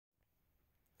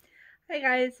Hi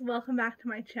guys, welcome back to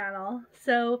my channel.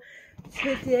 So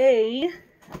today,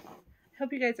 I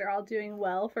hope you guys are all doing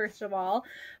well first of all,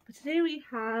 but today we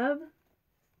have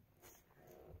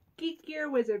Geek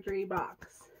Wizardry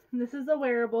box. And this is a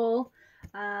wearable,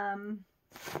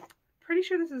 pretty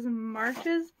sure this is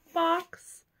March's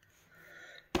box.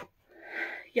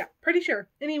 Yeah, pretty sure.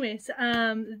 Anyways,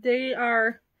 they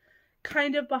are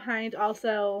kind of behind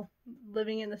also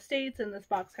living in the States, and this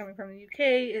box coming from the UK,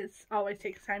 it always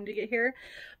takes time to get here,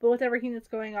 but with everything that's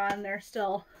going on, they're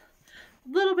still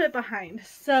a little bit behind.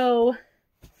 So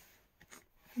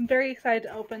I'm very excited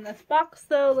to open this box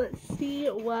though. Let's see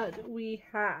what we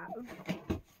have.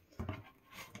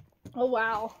 Oh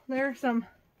wow, there are some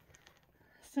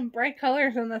bright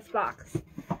colors in this box.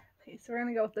 Okay, so we're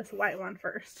gonna go with this white one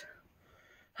first.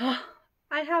 I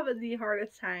have the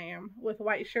hardest time with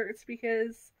white shirts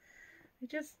because I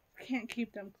just can't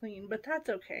keep them clean, but that's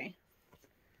okay.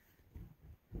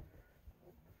 I'll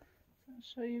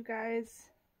show you guys.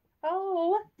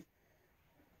 Oh,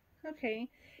 okay.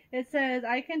 It says,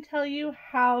 I can tell you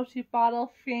how to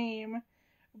bottle fame,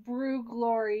 brew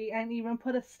glory, and even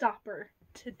put a stopper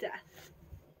to death.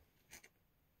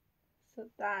 So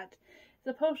that is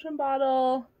a potion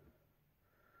bottle.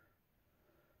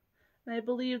 And I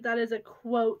believe that is a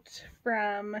quote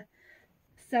from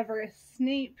Severus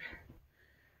Snape.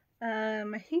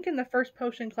 I think in the first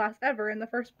potion class ever in the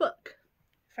first book,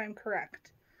 if I'm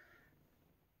correct.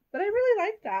 But I really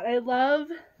like that. I love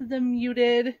the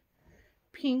muted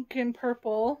pink and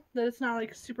purple, that it's not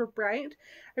like super bright.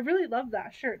 I really love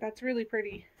that shirt. That's really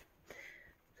pretty.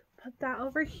 Put that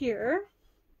over here.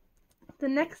 The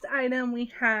next item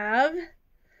we have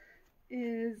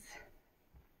is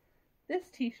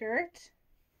this t-shirt.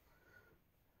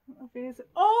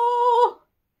 Oh,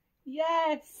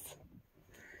 yes!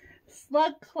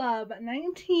 Slug Club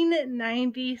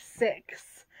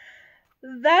 1996.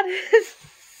 That is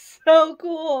so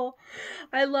cool.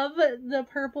 I love the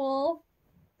purple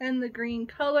and the green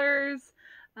colors.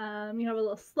 You have a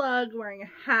little slug wearing a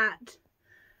hat.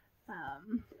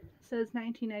 Says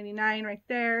 1999 right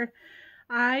there.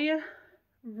 I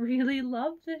really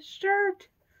love this shirt.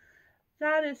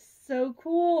 That is so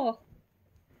cool.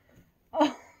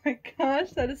 Oh my gosh,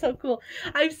 that is so cool.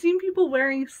 I've seen people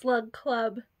wearing Slug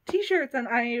Club t-shirts and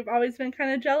I've always been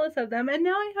kind of jealous of them, and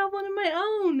now I have one of my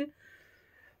own.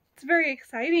 It's very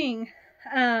exciting.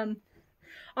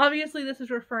 Obviously this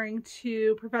is referring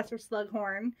to Professor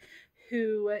Slughorn,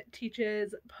 who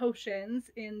teaches potions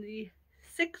in the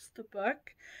 6th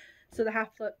book, so the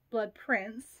Half-Blood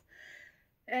Prince,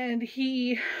 and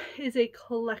he is a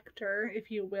collector, if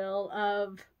you will,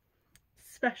 of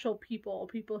special people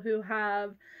who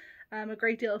have a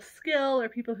great deal of skill, or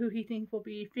people who he thinks will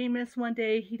be famous one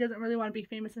day. He doesn't really want to be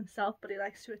famous himself, but he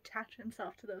likes to attach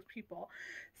himself to those people.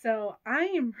 So I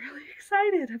am really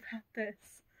excited about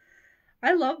this.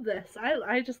 I love this. I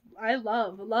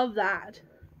love that.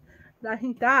 I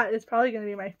think that is probably going to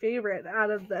be my favorite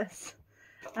out of this.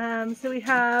 So we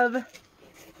have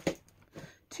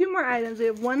 2 more items. We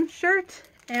have one shirt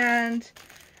and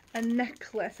a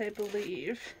necklace, I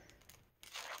believe.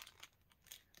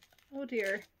 Oh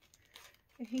dear.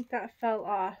 I think that fell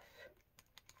off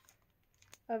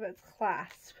of its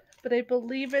clasp. But I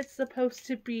believe it's supposed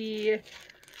to be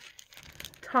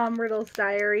Tom Riddle's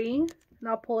diary. And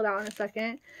I'll pull it out in a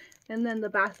second. And then the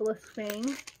basilisk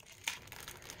thing.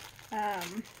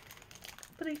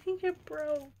 But I think it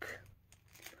broke.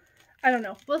 I don't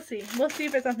know. We'll see. We'll see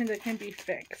if it's something that can be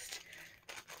fixed.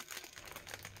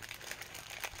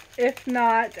 If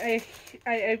not, I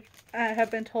have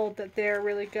been told that they're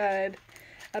really good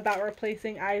about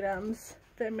replacing items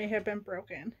that may have been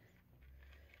broken.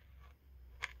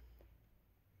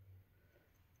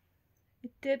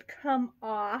 It did come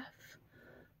off,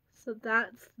 so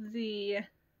that's the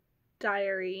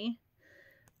diary,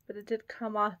 but it did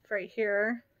come off right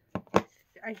here.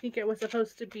 I think it was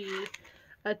supposed to be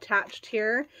attached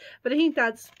here, but I think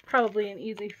that's probably an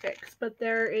easy fix. But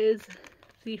there is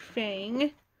the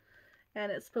fang, and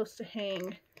it's supposed to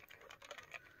hang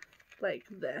like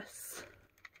this.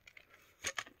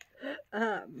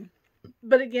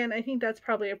 But again, I think that's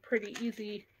probably a pretty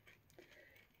easy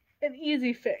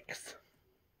fix.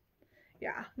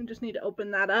 Yeah, we just need to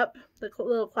open that up, the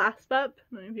little clasp up,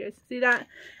 I don't know if you guys can see that,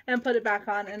 and put it back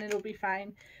on, and it'll be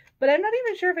fine. But I'm not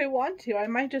even sure if I want to. I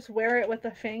might just wear it with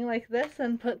a fang like this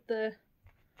and put the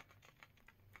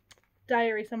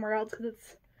diary somewhere else, because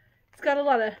it's got a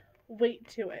lot of weight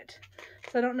to it.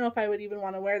 So I don't know if I would even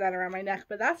want to wear that around my neck,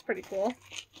 but that's pretty cool.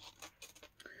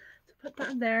 So put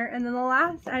that there. And then the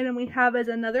last item we have is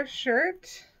another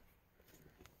shirt.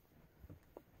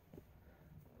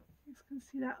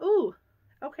 See that? Ooh,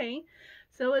 okay.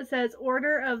 So it says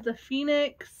Order of the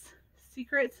Phoenix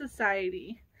Secret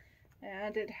Society.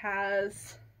 And it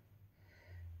has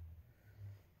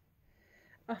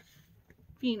a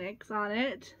phoenix on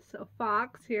it. So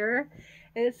fox here.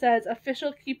 It says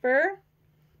Official Keeper.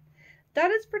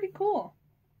 That is pretty cool.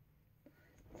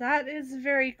 That is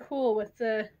very cool with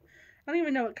the, I don't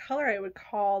even know what color I would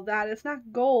call that. It's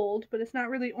not gold, but it's not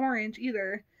really orange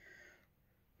either.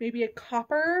 Maybe a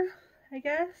copper, I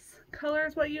guess, color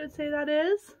is what you would say that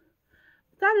is.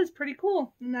 That is pretty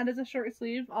cool. And that is a short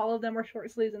sleeve. All of them were short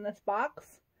sleeves in this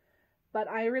box. But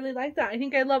I really like that. I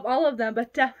think I love all of them,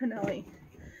 but definitely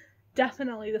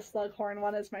the Slughorn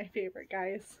one is my favorite,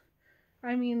 guys.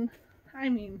 I mean,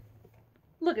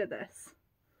 look at this.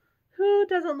 Who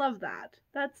doesn't love that?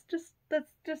 That's just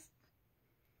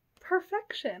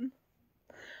perfection.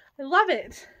 I love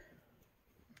it.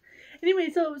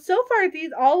 Anyway, so far everything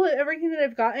that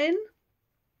I've gotten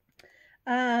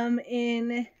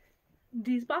in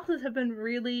these boxes have been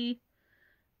really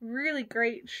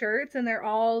great shirts, and they're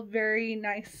all very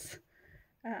nice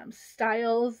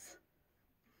styles.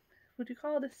 Would you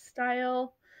call it a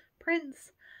style?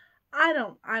 Prints? I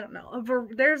don't know.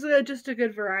 There's just a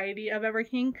good variety of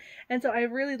everything, and so I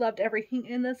really loved everything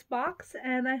in this box,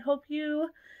 and I hope you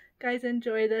guys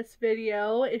enjoy this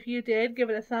video. If you did, give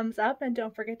it a thumbs up, and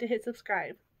don't forget to hit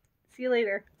subscribe. See you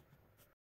later.